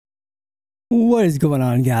What is going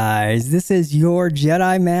on, guys? This is your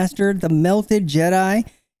Jedi Master, the Melted Jedi,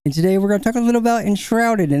 and today we're going to talk a little about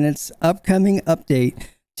Enshrouded and its upcoming update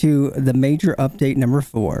to the major update number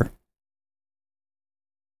 4.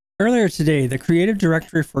 Earlier today, the creative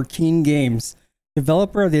director for Keen Games,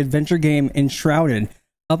 developer of the adventure game Enshrouded,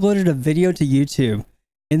 uploaded a video to YouTube.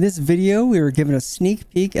 In this video, we were given a sneak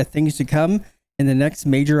peek at things to come in the next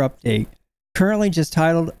major update, currently just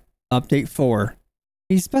titled Update 4.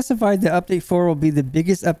 He specified that Update 4 will be the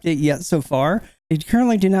biggest update yet so far. They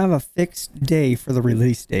currently do not have a fixed day for the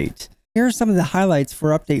release date. Here are some of the highlights for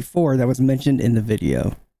Update 4 that was mentioned in the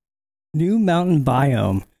video. New mountain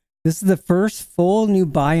biome. This is the first full new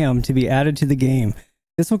biome to be added to the game.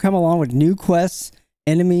 This will come along with new quests,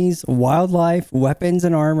 enemies, wildlife, weapons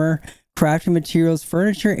and armor, crafting materials,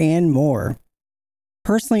 furniture, and more.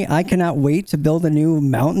 Personally, I cannot wait to build a new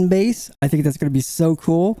mountain base. I think that's going to be so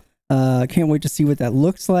cool. Can't wait to see what that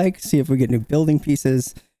looks like, see if we get new building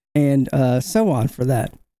pieces, and so on for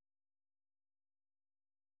that.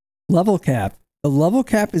 Level cap. The level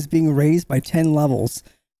cap is being raised by 10 levels.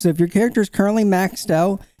 So if your character is currently maxed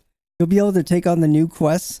out, you'll be able to take on the new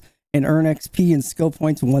quests and earn XP and skill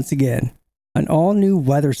points once again. An all-new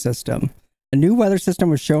weather system. A new weather system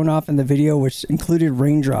was shown off in the video, which included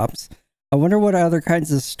raindrops. I wonder what other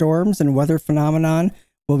kinds of storms and weather phenomenon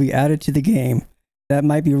will be added to the game. That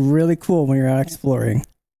might be really cool when you're out exploring.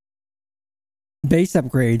 Base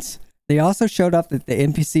upgrades. They also showed up that the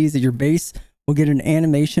NPCs at your base will get an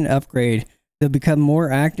animation upgrade. They'll become more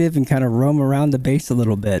active and kind of roam around the base a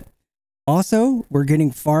little bit. Also, we're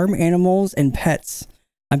getting farm animals and pets.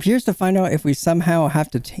 I'm curious to find out if we somehow have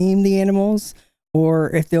to tame the animals or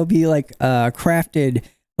if they'll be like crafted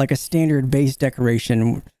like a standard base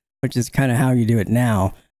decoration, which is kind of how you do it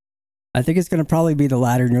now. I think it's going to probably be the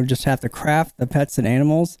latter, and you'll just have to craft the pets and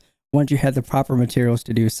animals once you have the proper materials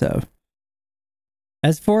to do so.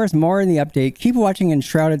 As far as more in the update, keep watching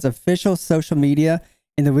Enshrouded's official social media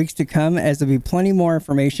in the weeks to come, as there'll be plenty more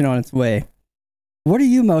information on its way. What are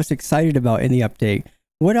you most excited about in the update?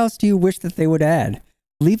 What else do you wish that they would add?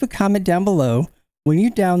 Leave a comment down below. When you're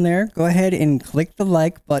down there, go ahead and click the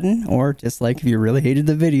like button, or dislike if you really hated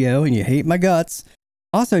the video and you hate my guts.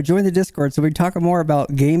 Also, join the Discord so we talk more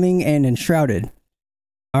about gaming and Enshrouded.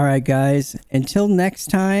 Alright guys, until next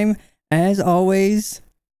time, as always,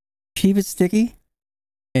 keep it sticky,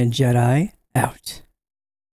 and Jedi out.